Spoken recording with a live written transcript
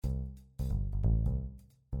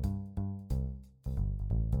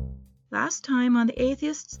Last time on The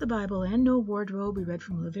Atheists, the Bible, and No Wardrobe, we read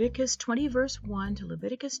from Leviticus 20 verse 1 to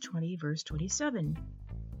Leviticus 20 verse 27.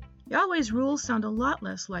 Yahweh's rules sound a lot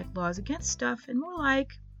less like laws against stuff and more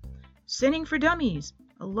like sinning for dummies,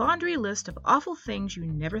 a laundry list of awful things you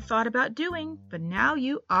never thought about doing, but now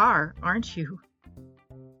you are, aren't you?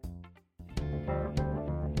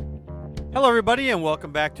 Hello, everybody, and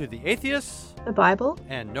welcome back to The Atheists, The Bible,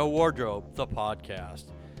 and No Wardrobe, the podcast.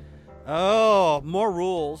 Oh, more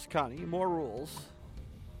rules, Connie, more rules.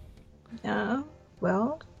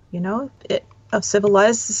 Well, a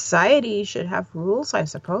civilized society should have rules, I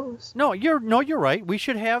suppose. No, you're right. We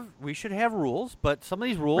should have rules, but some of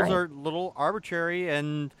these rules Right. are a little arbitrary,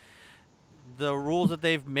 and the rules that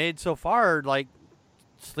they've made so far are like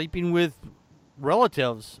sleeping with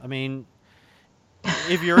relatives. I mean,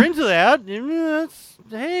 if you're into that,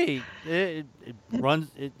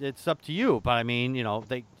 it's up to you. But I mean,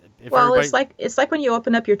 It's like when you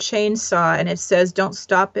open up your chainsaw and it says don't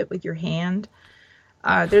stop it with your hand.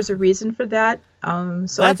 There's a reason for that.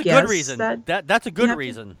 That's a good reason. That's a good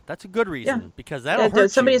reason. That's a good reason because that'll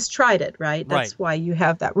hurt somebody's tried it, right? That's why you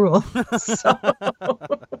have that rule. So,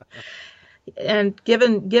 and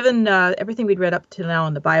given everything we'd read up to now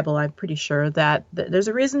in the Bible, I'm pretty sure that there's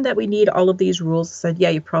a reason that we need all of these rules. Said, yeah,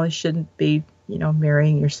 you probably shouldn't be,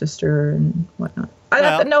 marrying your sister and whatnot.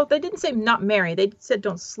 No, they didn't say not marry. They said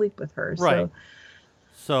don't sleep with her. Right.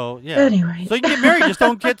 So yeah. Anyway. So you can get married, just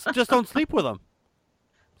don't sleep with them.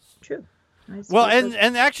 True. Well,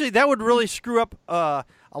 and actually that would really screw up a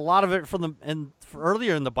lot of it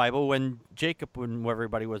earlier in the Bible when Jacob, when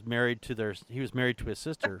everybody was married he was married to his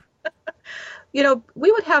sister. We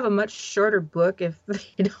would have a much shorter book if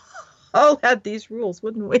they all had these rules,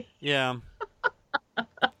 wouldn't we? Yeah.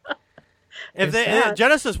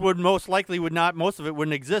 Genesis most of it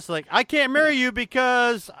wouldn't exist. Like, I can't marry you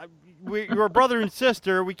because you're brother and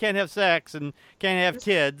sister. We can't have sex and can't have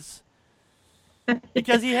kids.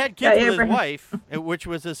 Because he had kids with his wife, which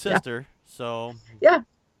was his sister. Yeah. So yeah.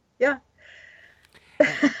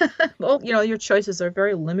 Well, your choices are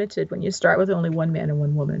very limited when you start with only one man and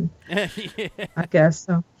one woman. Yeah. I guess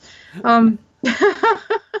so.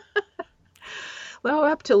 Well,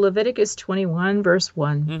 up to Leviticus 21, verse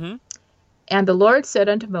 1. Mm-hmm. And the Lord said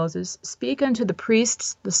unto Moses, Speak unto the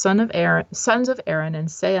priests, the sons of Aaron,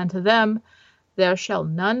 and say unto them, There shall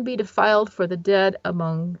none be defiled for the dead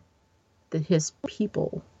among his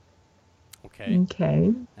people.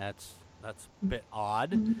 Okay. That's a bit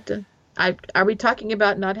odd. Are we talking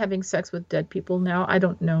about not having sex with dead people now? I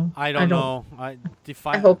don't know. I don't know. I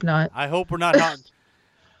hope not. I hope we're not.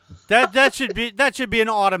 That should be an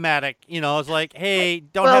automatic. It's like, hey,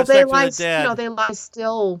 don't have sex with the dead. They lie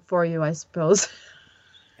still for you, I suppose.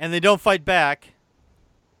 And they don't fight back.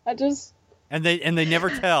 And they never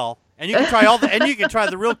tell. And you can try you can try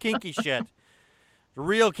the real kinky shit. The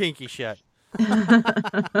real kinky shit. Not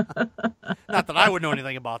that I would know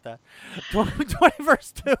anything about that. 20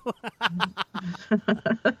 verse 2.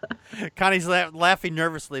 Connie's laughing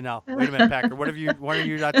nervously now. Wait a minute, Packer. What are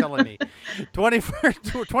you not telling me?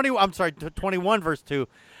 21 verse 2.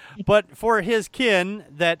 But for his kin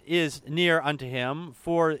that is near unto him,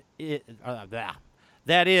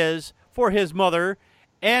 that is for his mother,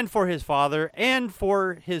 and for his father, and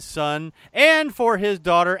for his son, and for his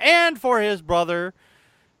daughter, and for his brother,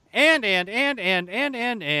 and.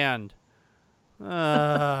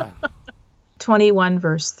 21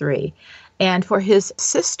 verse 3. And for his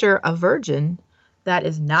sister a virgin that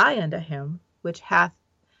is nigh unto him, which hath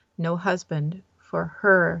no husband, for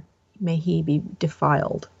her may he be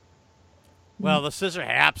defiled. Well, the sister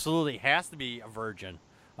absolutely has to be a virgin,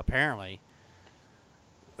 apparently.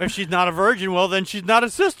 If she's not a virgin, well, then she's not a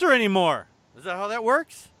sister anymore. Is that how that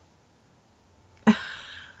works?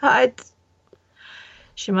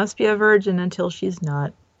 She must be a virgin until she's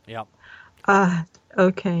not. Yep.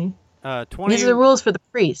 Okay. 20. These are the rules for the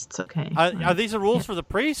priests. Okay. Are these the rules for the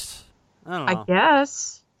priests? I don't know. I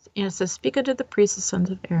guess. It says, Speak unto the priests, the sons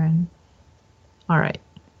of Aaron. All right.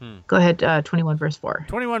 Go ahead. 21 verse 4.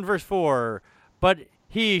 21 verse 4. But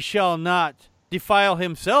he shall not defile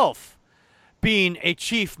himself, being a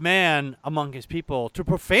chief man among his people, to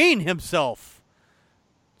profane himself.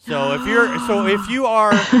 So if you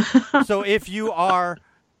are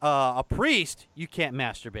a priest, you can't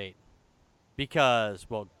masturbate because,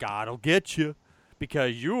 well, God will get you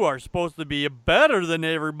because you are supposed to be better than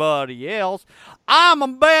everybody else. I'm a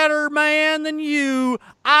better man than you.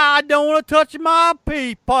 I don't want to touch my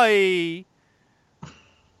pee-pee.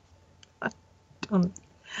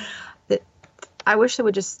 I wish they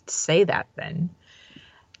would just say that then.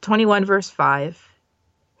 21 verse 5.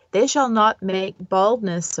 They shall not make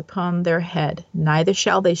baldness upon their head, neither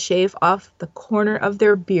shall they shave off the corner of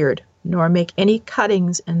their beard, nor make any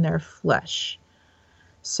cuttings in their flesh.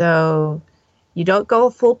 So you don't go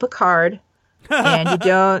full Picard, and you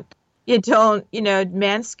don't,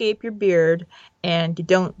 manscape your beard, and you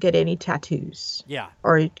don't get any tattoos. Yeah.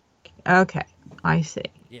 Okay, I see.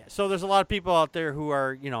 Yeah. So there's a lot of people out there who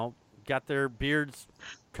are, got their beards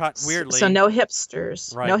cut weirdly. So no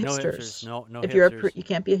hipsters. Right. No No hipsters. hipsters. No If hipsters. you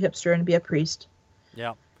can't be a hipster and be a priest.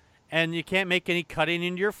 Yeah. And you can't make any cutting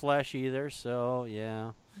into your flesh either. So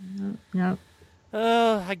yeah. No.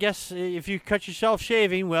 I guess if you cut yourself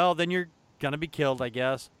shaving, well, then you're gonna be killed, I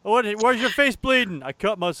guess. Where's your face bleeding? I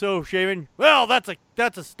cut myself shaving. Well, that's a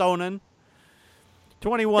stoning.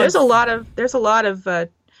 21. There's a lot of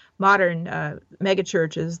modern mega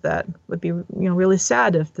churches that would be really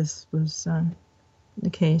sad if this was the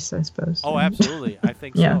case, I suppose. Oh, absolutely. I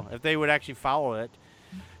think Yeah. so. If they would actually follow it.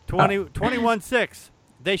 21:6.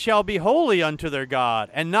 They shall be holy unto their God,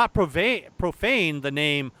 and not profane the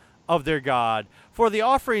name of their God. For the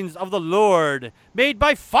offerings of the Lord made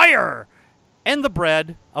by fire, and the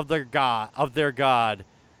bread of their God,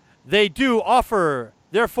 they do offer.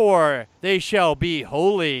 Therefore they shall be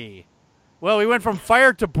holy. Well, we went from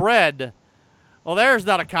fire to bread. Well, there's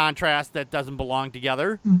not a contrast that doesn't belong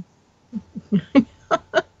together.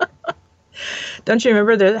 Don't you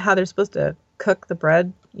remember how they're supposed to cook the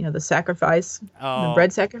bread? The sacrifice, the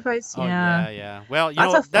bread sacrifice. Oh, yeah. yeah. Well,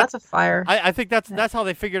 that's a fire. I think that's how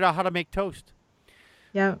they figured out how to make toast.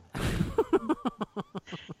 Yeah.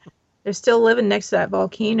 They're still living next to that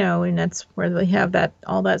volcano, and that's where they have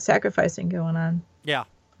all that sacrificing going on. Yeah.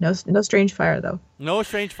 No strange fire, though. No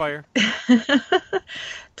strange fire.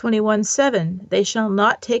 21:7. They shall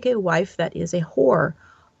not take a wife that is a whore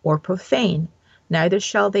or profane, neither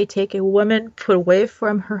shall they take a woman put away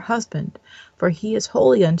from her husband, for he is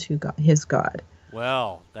holy unto his God.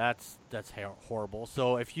 Well, that's horrible.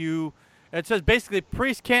 So it says basically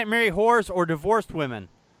priests can't marry whores or divorced women.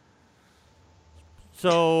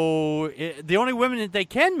 So the only women that they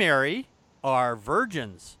can marry are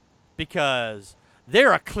virgins, because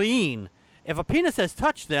they're clean. If a penis has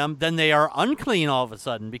touched them, then they are unclean all of a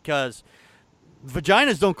sudden, because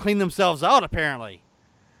vaginas don't clean themselves out, apparently.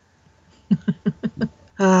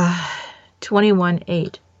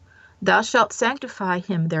 21:8. Thou shalt sanctify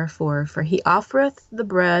him, therefore, for he offereth the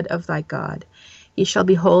bread of thy God. He shall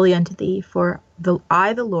be holy unto thee, for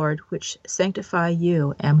I, the Lord, which sanctify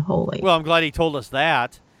you, am holy. Well, I'm glad he told us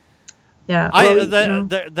that. Yeah.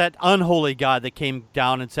 That unholy God that came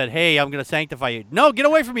down and said, hey, I'm going to sanctify you. No, get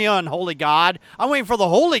away from me, unholy God. I'm waiting for the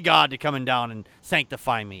holy God to come down and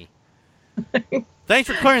sanctify me. Thanks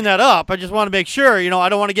for clearing that up. I just want to make sure, I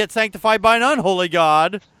don't want to get sanctified by an unholy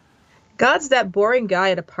God. God's that boring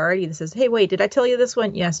guy at a party that says, hey, wait, did I tell you this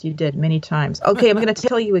one? Yes, you did, many times. Okay, I'm going to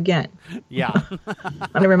tell you again. Yeah.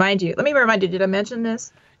 I'm going to remind you. Let me remind you, did I mention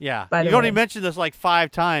this? Yeah. You've only mentioned this like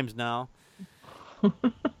 5 times now.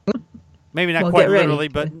 Maybe not quite literally,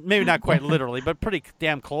 but pretty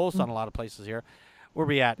damn close on a lot of places here. Where are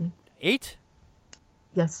we at? 8?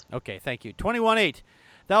 Yes. Okay, thank you. 21:8.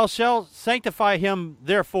 Thou shalt sanctify him,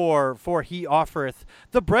 therefore, for he offereth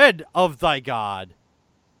the bread of thy God.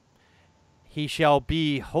 He shall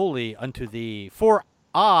be holy unto thee. For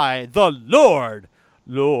I, the Lord,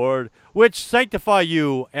 which sanctify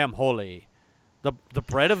you, am holy. The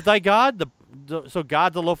bread of thy God? So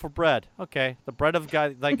God's a loaf of bread. Okay, the bread of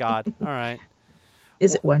God, thy God. All right.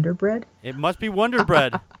 Is it Wonder Bread? It must be Wonder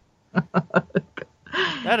Bread.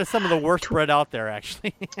 That is some of the worst bread out there,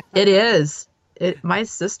 actually. It is. My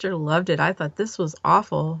sister loved it. I thought this was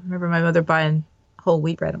awful. I remember my mother buying whole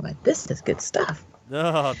wheat bread. I'm like, this is good stuff.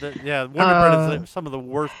 Wonder Bread is some of the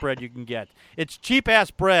worst bread you can get. It's cheap-ass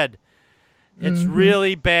bread. It's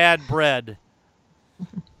really bad bread.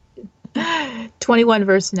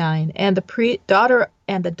 21:9. And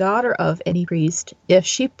the daughter of any priest, if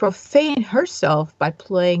she profane herself by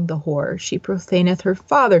playing the whore, she profaneth her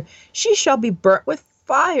father. She shall be burnt with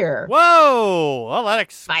fire. Whoa! Well,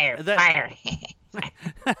 fire.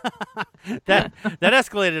 that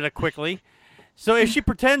escalated it quickly. So if she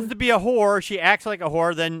pretends to be a whore, she acts like a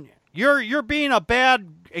whore, then you're being a bad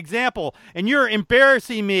example, and you're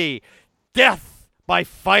embarrassing me. Death by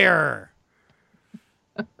fire.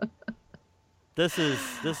 This is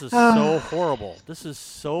so horrible. This is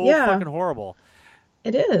so fucking horrible.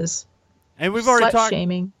 It is. And we've already talked.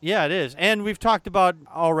 Shaming. Yeah, it is. And we've talked about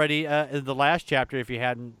already in the last chapter, if you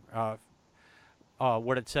hadn't,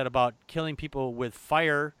 what it said about killing people with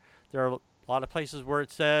fire. There are a lot of places where it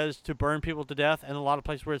says to burn people to death, and a lot of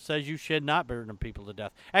places where it says you should not burn people to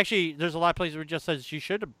death. Actually, there's a lot of places where it just says you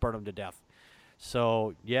should burn them to death.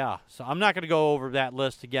 So, yeah. So I'm not going to go over that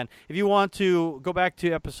list again. If you want to go back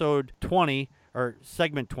to episode 20 or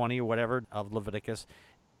segment 20 or whatever of Leviticus,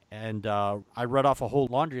 and I read off a whole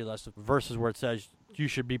laundry list of verses where it says you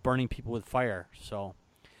should be burning people with fire. So,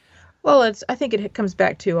 well, I think it comes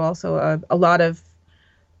back to also a lot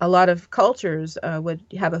of cultures would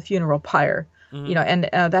have a funeral pyre. mm-hmm.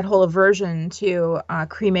 And that whole aversion to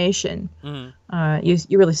cremation, Mm-hmm.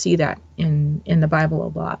 you really see that in the Bible a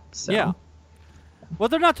lot. So. Yeah. Well,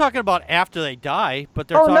 they're not talking about after they die, but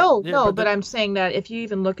they're but I'm saying that if you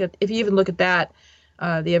even look at that,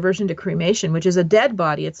 the aversion to cremation, which is a dead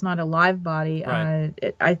body, it's not a live body. Right.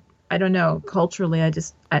 I don't know, culturally,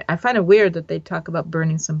 I find it weird that they talk about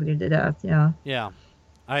burning somebody to death. Yeah. Yeah.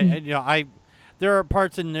 There are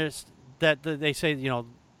parts in this that they say,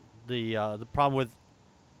 the problem with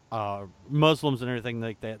Muslims and everything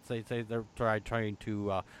like that. They say they're trying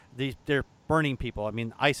to they're burning people. I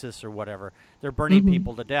mean, ISIS or whatever. They're burning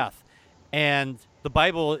people to death, and the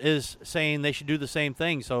Bible is saying they should do the same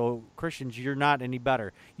thing. So Christians, you're not any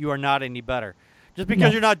better. You are not any better. Just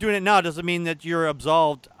because you're not doing it now doesn't mean that you're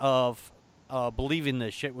absolved of believing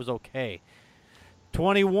this shit was okay.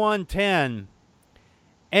 21:10.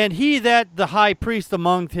 And he that the high priest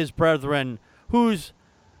among his brethren,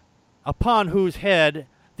 upon whose head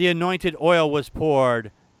the anointed oil was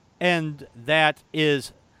poured, and that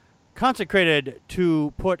is consecrated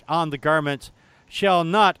to put on the garments, shall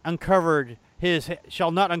not uncover his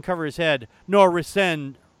head, nor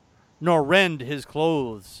rend his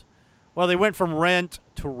clothes. Well, they went from rent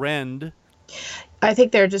to rend. I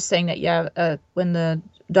think they're just saying that when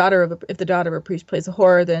if the daughter of a priest plays a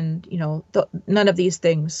whore, then none of these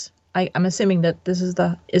things. I'm assuming that is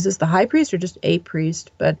this the high priest or just a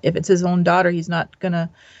priest? But if it's his own daughter, he's not gonna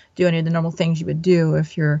do any of the normal things you would do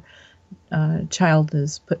if your child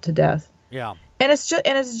is put to death. Yeah. And it's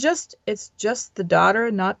just the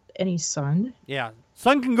daughter, not any son. Yeah,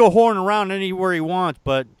 son can go whoring around anywhere he wants,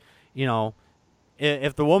 but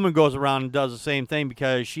if the woman goes around and does the same thing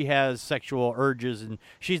because she has sexual urges and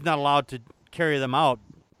she's not allowed to carry them out,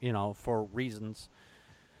 for reasons.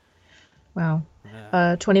 Wow.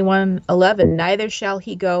 21:11. Neither shall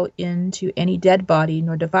he go into any dead body,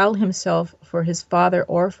 nor defile himself for his father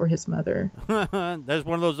or for his mother. That's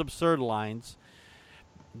one of those absurd lines.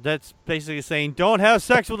 That's basically saying, don't have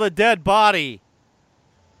sex with a dead body.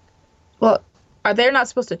 Well, are they not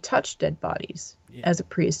supposed to touch dead bodies as a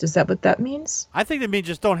priest? Is that what that means? I think it means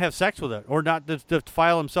just don't have sex with it, or not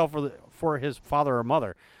defile himself for his father or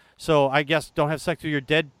mother. So I guess don't have sex with your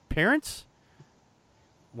dead parents?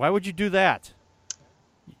 Why would you do that?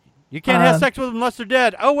 You can't have sex with them unless they're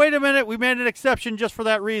dead. Oh, wait a minute. We made an exception just for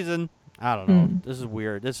that reason. I don't know. This is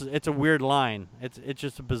weird. It's a weird line. It's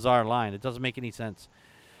just a bizarre line. It doesn't make any sense.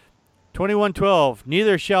 21:12.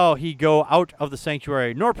 Neither shall he go out of the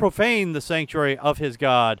sanctuary, nor profane the sanctuary of his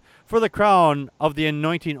God, for the crown of the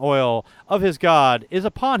anointing oil of his God is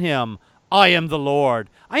upon him. I am the Lord.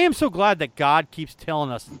 I am so glad that God keeps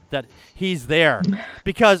telling us that he's there,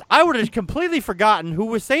 because I would have completely forgotten who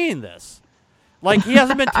was saying this. Like, he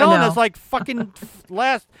hasn't been telling us like fucking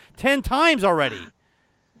last 10 times already.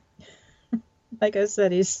 Like I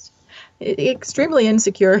said, he's extremely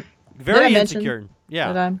insecure. Very insecure.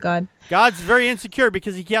 Yeah. That I'm God. God's very insecure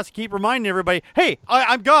because he has to keep reminding everybody, hey,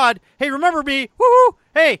 I'm God. Hey, remember me. Woohoo.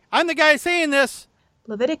 Hey, I'm the guy saying this.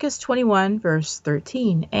 Leviticus 21, verse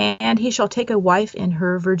 13. And he shall take a wife in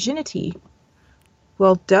her virginity.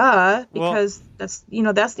 Well, duh, because that's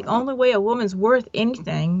the only way a woman's worth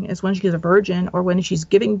anything is when she's a virgin or when she's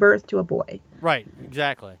giving birth to a boy. Right,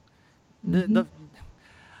 exactly.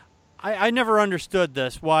 I never understood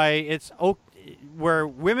this, why it's where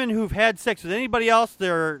women who've had sex with anybody else,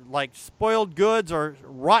 they're like spoiled goods or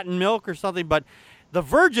rotten milk or something, but the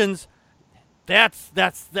virgins, they're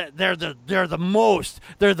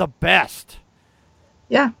the best.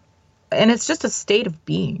 Yeah, and it's just a state of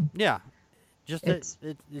being. Yeah, just it's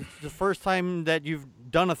the first time that you've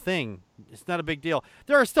done a thing. It's not a big deal.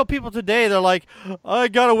 There are still people today that are like, I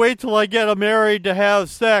gotta wait till I get married to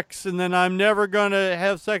have sex, and then I'm never gonna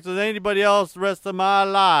have sex with anybody else the rest of my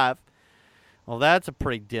life. Well, that's a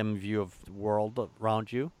pretty dim view of the world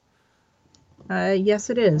around you.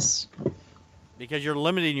 Yes, it is. Because you're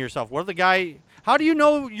limiting yourself. How do you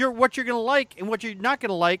know what you're going to like and what you're not going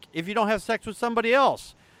to like if you don't have sex with somebody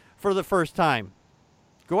else for the first time?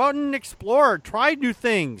 Go out and explore. Try new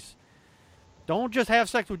things. Don't just have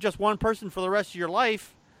sex with just one person for the rest of your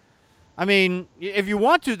life. I mean, if you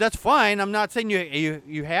want to, that's fine. I'm not saying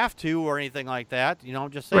you have to or anything like that.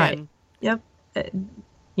 I'm just saying. Right. Yep.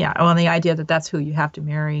 Yeah, well, the idea that that's who you have to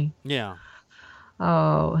marry. Yeah.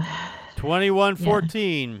 Oh.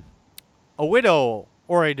 21:14. a widow,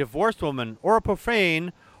 or a divorced woman, or a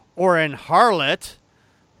profane, or an harlot,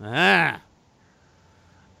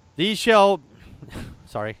 these shall.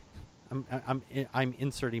 Sorry, I'm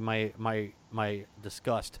inserting my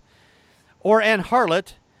disgust. Or an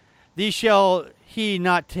harlot, these shall he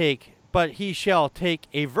not take, but he shall take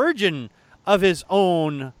a virgin of his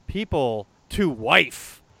own people to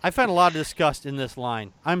wife. I find a lot of disgust in this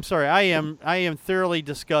line. I'm sorry, I am thoroughly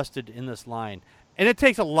disgusted in this line. And it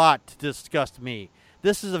takes a lot to disgust me.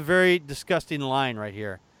 This is a very disgusting line right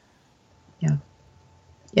here. Yeah.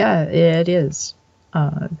 Yeah, it is.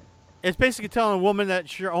 It's basically telling a woman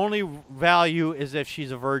that your only value is if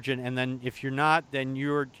she's a virgin, and then if you're not, then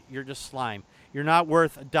you're just slime. You're not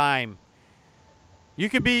worth a dime. You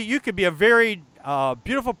could be a very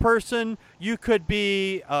beautiful person. You could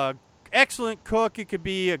be a excellent cook. You could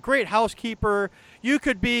be a great housekeeper. You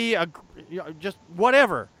could be just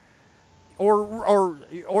whatever, or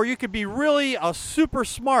you could be really super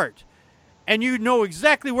smart, and you know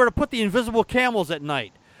exactly where to put the invisible camels at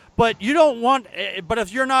night. But you don't want. But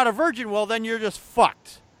if you're not a virgin, well, then you're just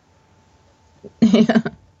fucked.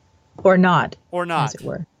 Or not. Or not, as it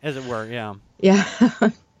were. As it were, yeah. Yeah,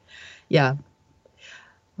 yeah.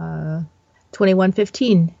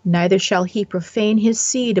 21:15. Neither shall he profane his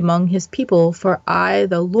seed among his people, for I,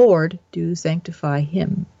 the Lord, do sanctify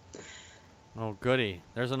him. Oh, goody!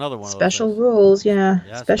 There's another one. Special rules, yeah.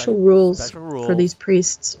 Special rules for these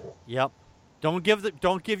priests. Yep. Don't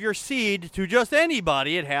give your seed to just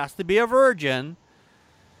anybody. It has to be a virgin.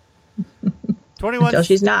 21 Until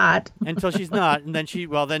she's not. Until she's not, and then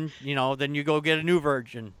then you go get a new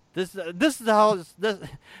virgin. This is how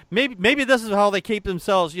maybe this is how they keep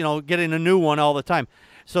themselves, getting a new one all the time.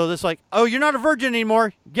 So it's like, oh, you're not a virgin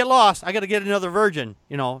anymore. Get lost. I got to get another virgin.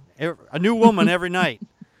 A new woman every night.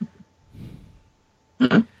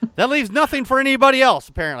 That leaves nothing for anybody else,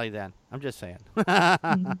 apparently. Then I'm just saying.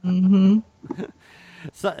 Mm-hmm.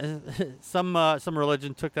 Some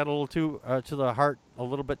religion took that a little too to the heart, a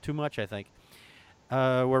little bit too much, I think.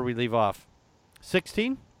 Where do we leave off?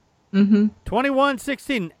 16? Mm-hmm.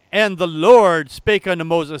 21:16. And the Lord spake unto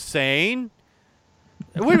Moses, saying,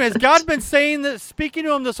 wait a minute, has God been speaking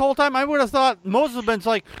to him this whole time? I would have thought Moses had been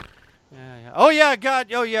like, oh yeah,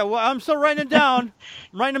 God, oh yeah, well, I'm still writing them down.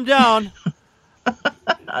 I'm writing them down.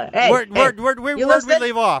 Where did we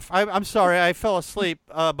leave off? I'm sorry, I fell asleep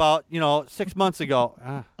about 6 months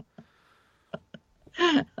ago.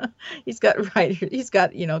 He's got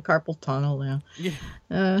carpal tunnel now.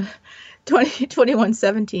 Yeah.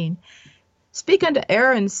 21:17. Speak unto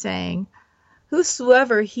Aaron, saying,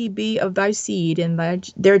 whosoever he be of thy seed in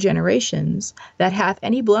their generations that hath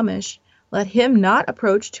any blemish, let him not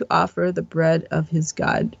approach to offer the bread of his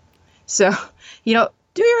God. So, do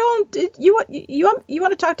your own. You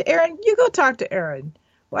want to talk to Aaron? You go talk to Aaron.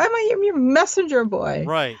 Why am I your messenger boy?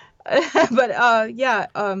 Right. But yeah.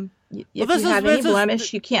 If you have any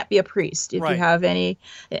blemish, you can't be a priest. If you have any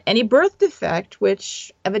birth defect,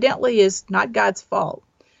 which evidently is not God's fault,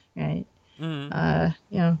 right?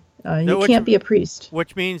 Mm-hmm. You can't be a priest.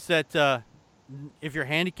 Which means that if you're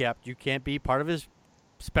handicapped, you can't be part of his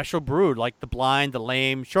special brood, like the blind, the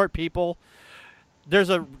lame, short people. There's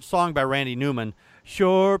a song by Randy Newman,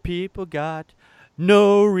 Short People Got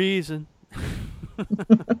No Reason.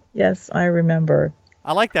 Yes, I remember.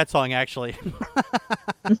 I like that song, actually.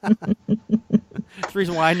 That's the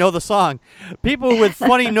reason why I know the song. People with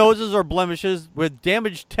funny noses or blemishes, with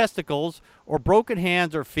damaged testicles or broken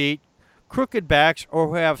hands or feet, crooked backs, or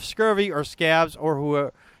who have scurvy or scabs, or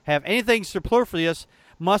who have anything superfluous,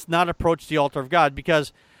 must not approach the altar of God.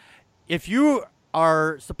 Because if you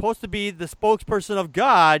are supposed to be the spokesperson of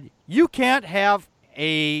God, you can't have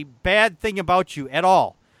a bad thing about you at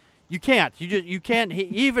all. You can't. You can't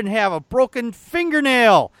even have a broken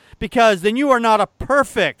fingernail, because then you are not a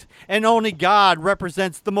perfect, and only God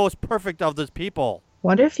represents the most perfect of those people.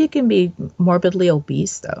 Wonder if you can be morbidly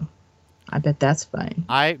obese, though. I bet that's fine.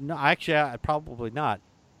 Actually, probably not.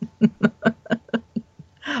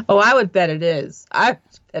 Oh, I would bet it is. I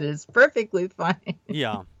bet it is perfectly fine.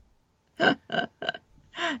 Yeah.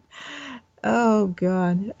 Oh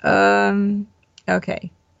God.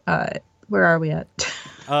 Okay. Where are we at?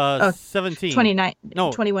 17. 29.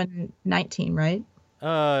 No. 21:19, right?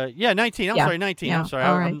 Yeah, 19. I'm sorry, 19. Yeah. I'm sorry.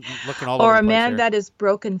 All I'm right. looking all over the place. Or a man that is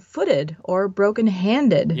broken-footed or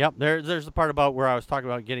broken-handed. Yep. There's the part about where I was talking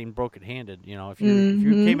about getting broken-handed. If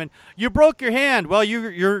you came in, you broke your hand. Well,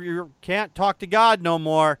 you can't talk to God no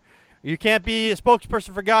more. You can't be a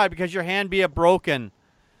spokesperson for God because your hand be a broken,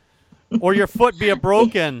 or your foot be a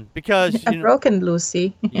broken because broken,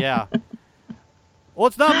 Lucy. Yeah. Well,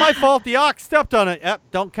 it's not my fault. The ox stepped on it. Yep,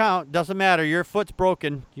 don't count. Doesn't matter. Your foot's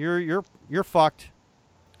broken. You're fucked.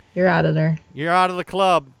 You're out of there. You're out of the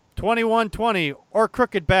club. 21-20, or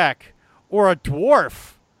crooked back, or a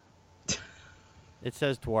dwarf. It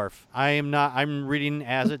says dwarf. I'm reading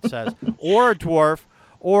as it says. Or a dwarf,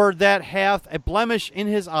 or that hath a blemish in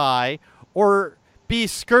his eye, or be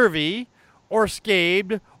scurvy, or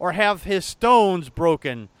scabed, or have his stones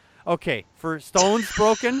broken. Okay, for stones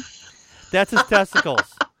broken, that's his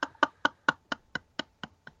testicles.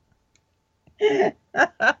 This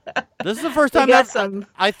is the first time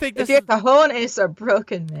I think this if your cojones are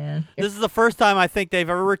broken, man. This is the first time I think they've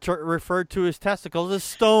ever referred to his testicles as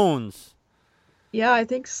stones. Yeah, I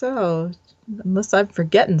think so. Unless I'm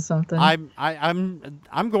forgetting something.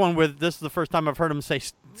 I'm going with this is the first time I've heard him say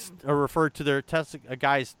refer to their a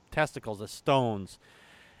guy's testicles as stones.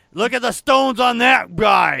 Look at the stones on that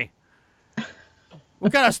guy.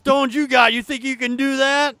 What kind of stones you got? You think you can do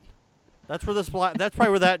that? That's where that's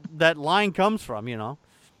probably where that line comes from, you know.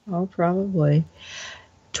 Oh, probably.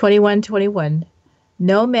 21:21.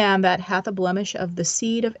 No man that hath a blemish of the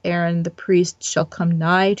seed of Aaron the priest shall come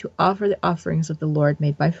nigh to offer the offerings of the Lord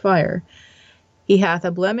made by fire. He hath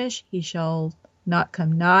a blemish, he shall not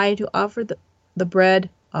come nigh to offer the bread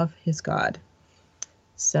of his God.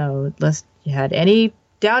 So, unless you had any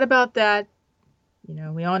doubt about that, you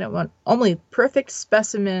know, we want only perfect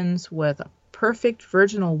specimens with a perfect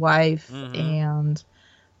virginal wife, and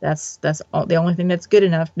that's the only thing that's good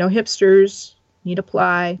enough. No hipsters need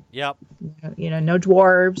apply. Yep. You know, no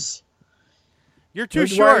dwarves. You're too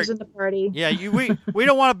short. Dwarves in the party. Yeah, we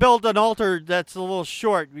don't want to build an altar that's a little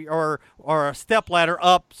short or a step ladder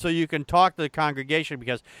up so you can talk to the congregation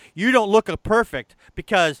because you don't look perfect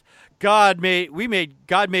because God made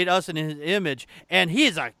us in His image and He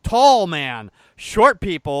is a tall man. Short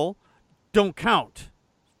people don't count.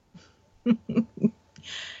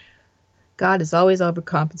 God is always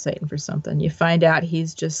overcompensating for something. You find out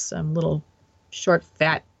He's just some little short,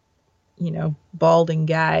 fat, balding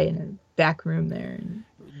guy in a back room there.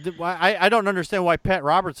 I don't understand why Pat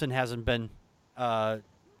Robertson hasn't been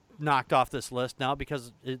knocked off this list now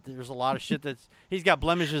because there's a lot of shit that's he's got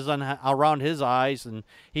blemishes around his eyes and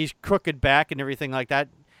he's crooked back and everything like that.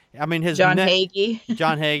 I mean, John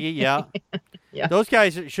Hagee, yeah. Yeah. Those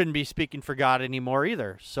guys shouldn't be speaking for God anymore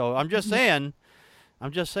either. So I'm just saying,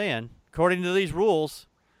 according to these rules,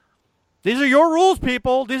 these are your rules,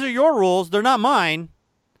 people. These are your rules. They're not mine.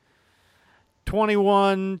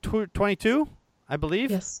 22, I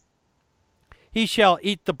believe. Yes. He shall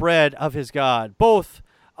eat the bread of his God, both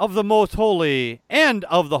of the most holy and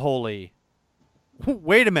of the holy.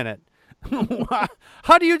 Wait a minute.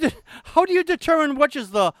 How do you determine which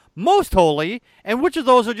is the most holy and which of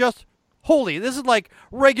those are just holy? This is like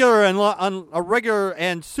regular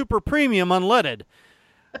and super premium unleaded.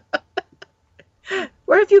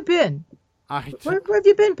 Where have you been? Where have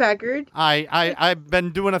you been, Packard? I've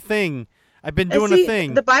been doing a thing. I've been doing a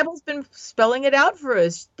thing. The Bible's been spelling it out for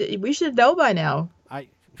us. We should know by now. We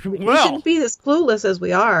shouldn't be as clueless as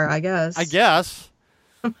we are, I guess.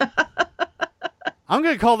 I'm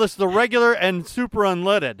going to call this the regular and super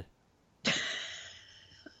unleaded.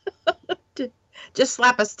 Just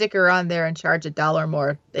slap a sticker on there and charge $1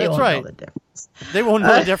 more. They won't know the difference. They won't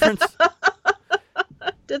know the difference.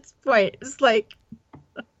 That's the point. It's like,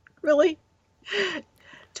 really?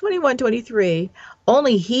 21:23.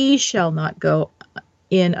 Only he shall not go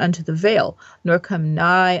in unto the veil, nor come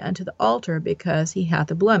nigh unto the altar, because he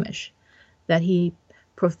hath a blemish, that he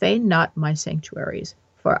profane not my sanctuaries,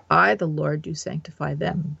 for I, the Lord, do sanctify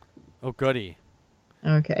them. Oh, goody.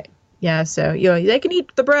 Okay. Yeah, so, they can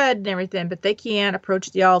eat the bread and everything, but they can't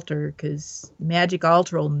approach the altar, because magic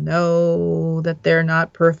altar will know that they're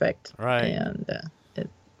not perfect. Right. And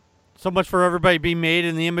so much for everybody being made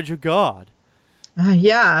in the image of God.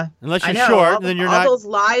 Yeah. Unless you're short, then you're not. All those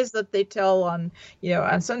lies that they tell on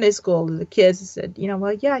Sunday school to the kids said,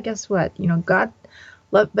 well, yeah, guess what? God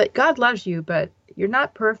loves you, but you're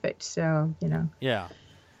not perfect. So, Yeah.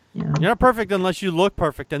 You're not perfect unless you look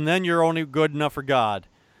perfect, and then you're only good enough for God.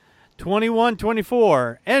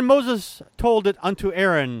 21:24. And Moses told it unto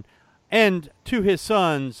Aaron and to his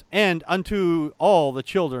sons and unto all the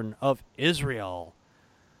children of Israel.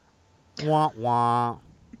 Wah, wah.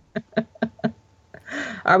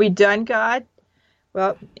 Are we done, God?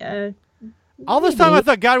 Well, all this time I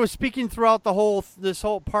thought God was speaking throughout this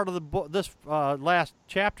whole part of the book, this last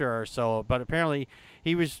chapter or so, but apparently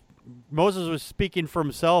Moses was speaking for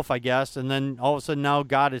himself, I guess, and then all of a sudden now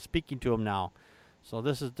God is speaking to him now. So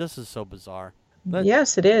this is so bizarre.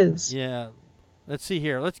 Yes, it is. Yeah. Let's see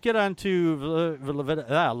here. Let's get on to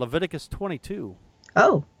Leviticus 22.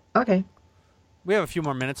 Oh, okay. We have a few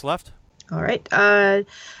more minutes left. All right.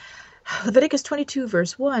 Leviticus 22,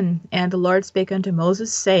 verse 1. And the Lord spake unto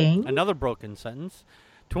Moses, saying... Another broken sentence.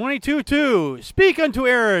 22:2. Speak unto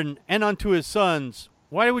Aaron and unto his sons.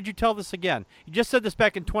 Why would you tell this again? You just said this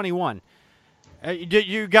back in 21.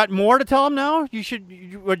 You got more to tell them now?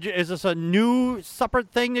 Is this a new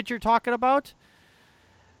separate thing that you're talking about?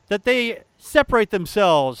 That they separate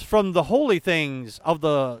themselves from the holy things of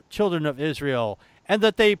the children of Israel, and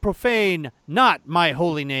that they profane not my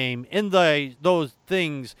holy name in those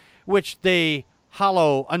things which they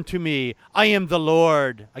hallow unto me. I am the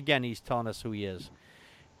Lord. Again, he's telling us who he is.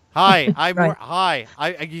 Hi,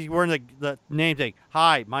 we're in the name thing.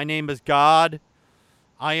 Hi, my name is God.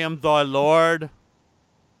 I am the Lord.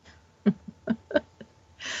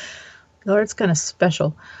 Lord's kind of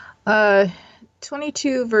special.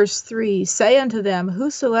 22 verse 3, say unto them,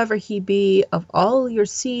 whosoever he be of all your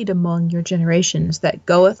seed among your generations, that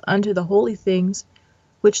goeth unto the holy things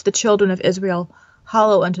which the children of Israel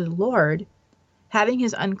hallow unto the Lord, having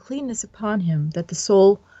his uncleanness upon him, that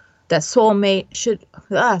soul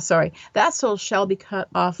shall be cut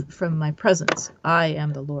off from my presence. I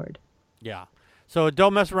am the Lord. Yeah. So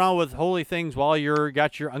don't mess around with holy things while you're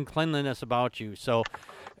got your uncleanliness about you. So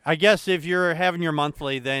I guess if you're having your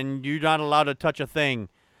monthly, then you're not allowed to touch a thing.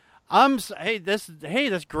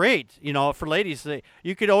 That's great. You know, for ladies,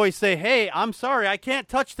 you could always say, hey, I'm sorry, I can't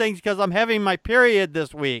touch things because I'm having my period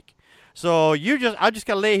this week. So I just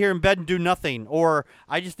got to lay here in bed and do nothing. Or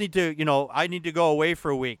I just need to, I need to go away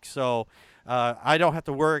for a week. So I don't have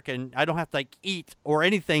to work and I don't have to eat or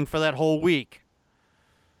anything for that whole week.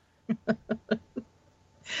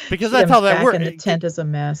 Because that's how that works. And the tent is a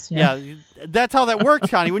mess. Yeah, that's how that works,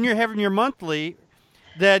 Connie. When you're having your monthly,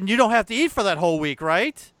 then you don't have to eat for that whole week,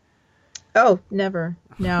 right? Oh, never.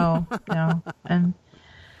 No. And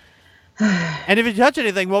if you touch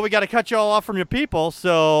anything, well, we got to cut you all off from your people.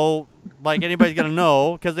 So, anybody's going to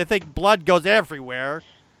know because they think blood goes everywhere.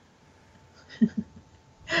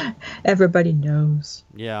 Everybody knows.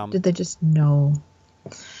 Yeah. Did they just know?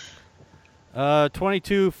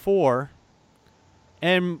 22:4.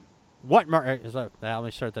 And what let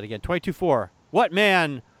me start that again. 22:4. What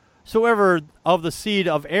man soever of the seed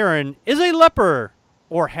of Aaron is a leper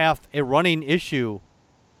or hath a running issue?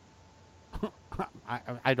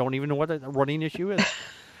 I don't even know what a running issue is.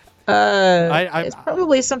 It's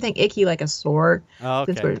probably something icky like a sore. Oh,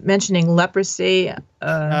 okay. Since we're mentioning leprosy.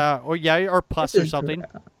 Or pus or something.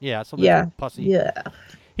 Something pussy. Yeah.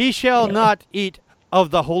 He shall not eat of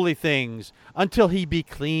the holy things until he be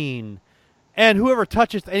clean. And whoever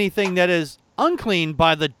toucheth anything that is unclean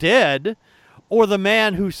by the dead, or the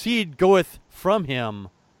man whose seed goeth from him.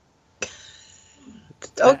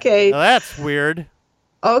 Okay. That's weird.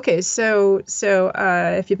 Okay, so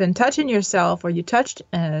if you've been touching yourself, or you touched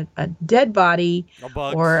a dead body,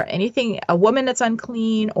 or anything, a woman that's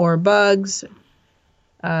unclean, or bugs,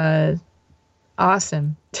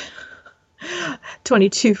 awesome.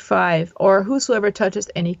 22:5, or whosoever toucheth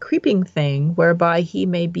any creeping thing whereby he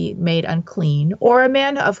may be made unclean, or a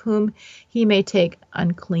man of whom he may take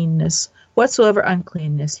uncleanness, whatsoever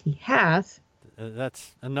uncleanness he hath.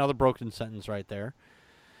 That's another broken sentence right there.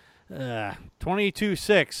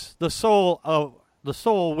 22:6, the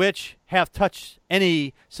soul which hath touched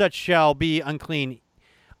any such shall be unclean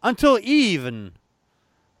until even.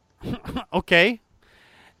 Okay.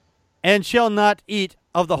 And shall not eat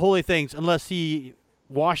of the holy things unless he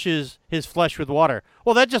washes his flesh with water.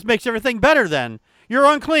 Well, that just makes everything better then. You're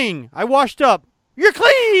unclean. I washed up. You're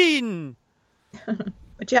clean.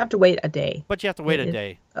 But you have to wait a day. A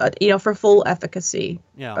day. For full efficacy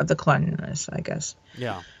of the cleanliness, I guess.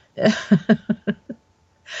 Yeah.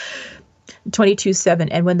 22:7,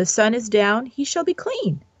 and when the sun is down, he shall be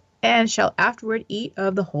clean, and shall afterward eat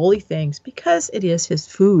of the holy things, because it is his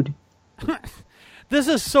food. This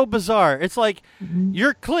is so bizarre. It's like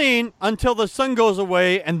you're clean until the sun goes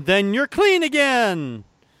away, and then you're clean again.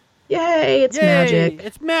 Yay, it's magic.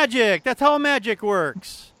 It's magic. That's how magic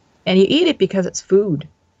works. And you eat it because it's food.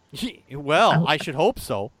 Well, I should hope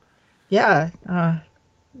so. Yeah.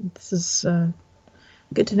 This is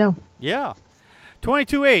good to know. Yeah.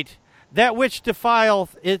 22:8. That which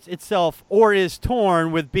defileth itself or is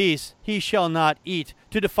torn with beasts, he shall not eat,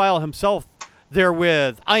 to defile himself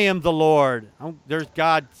therewith. I am the Lord. Oh, there's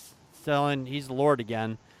God telling he's the Lord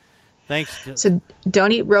again. Thanks. So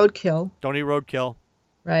don't eat roadkill. Don't eat roadkill.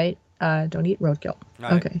 Right? Don't eat roadkill.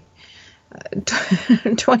 Right. Okay.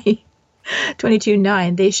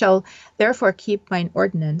 22:9. They shall therefore keep mine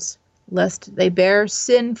ordinance, lest they bear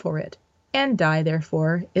sin for it, and die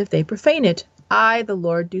therefore if they profane it. I, the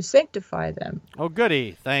Lord, do sanctify them. Oh,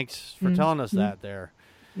 goody. Thanks for telling us that there.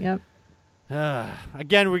 Yep.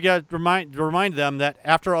 Again, we got to remind them that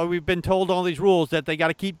after all we've been told all these rules, that they got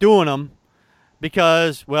to keep doing them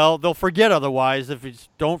because, well, they'll forget otherwise if you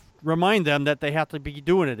don't remind them that they have to be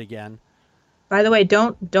doing it again. By the way,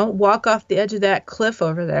 don't walk off the edge of that cliff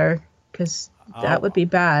over there because that would be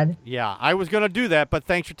bad. Yeah, I was going to do that, but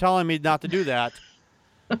thanks for telling me not to do that.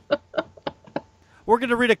 We're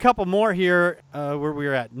going to read a couple more here where we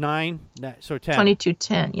were at 9, so 10.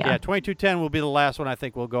 22:10, yeah. Yeah, 22:10 will be the last one I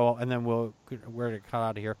think we'll go, and then we're going to cut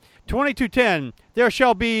out of here. 22:10, there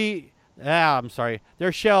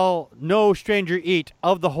shall no stranger eat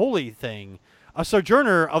of the holy thing. A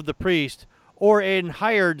sojourner of the priest or an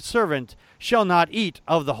hired servant shall not eat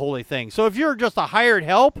of the holy thing. So if you're just a hired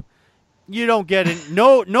help, you don't get it.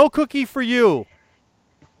 No cookie for you.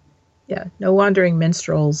 Yeah, no wandering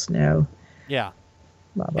minstrels, no. Yeah.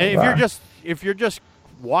 Blah, blah, And blah. if you're just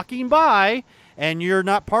walking by and you're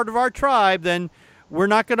not part of our tribe, then we're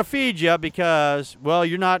not going to feed you because, well,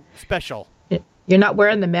 you're not special. You're not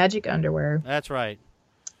wearing the magic underwear. That's right.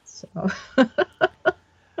 So.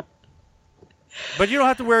 But you don't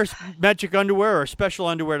have to wear magic underwear or special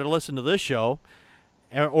underwear to listen to this show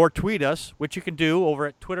or tweet us, which you can do over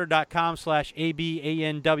at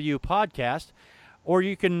twitter.com/ABANW podcast. Or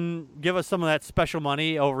you can give us some of that special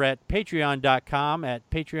money over at patreon.com at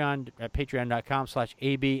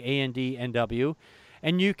patreon.com/ABANDNW.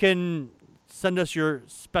 And you can send us your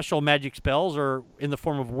special magic spells or in the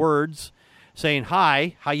form of words saying,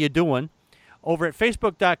 hi, how you doing? Over at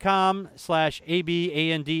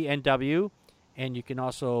facebook.com/ABANDNW. And you can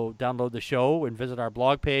also download the show and visit our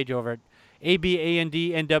blog page over at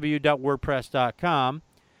abandnw.wordpress.com.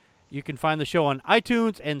 You can find the show on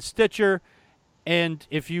iTunes and Stitcher. And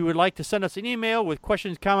if you would like to send us an email with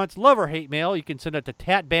questions, comments, love, or hate mail, you can send it to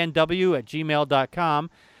tatbanw@gmail.com.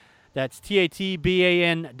 That's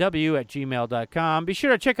tatbanw@gmail.com. Be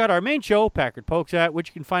sure to check out our main show, Packard Pokes At, which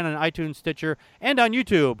you can find on iTunes, Stitcher, and on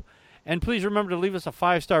YouTube. And please remember to leave us a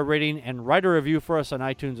 5-star rating and write a review for us on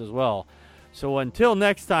iTunes as well. So until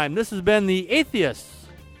next time, this has been The Atheists,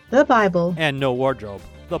 The Bible, and No Wardrobe,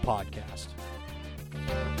 the podcast.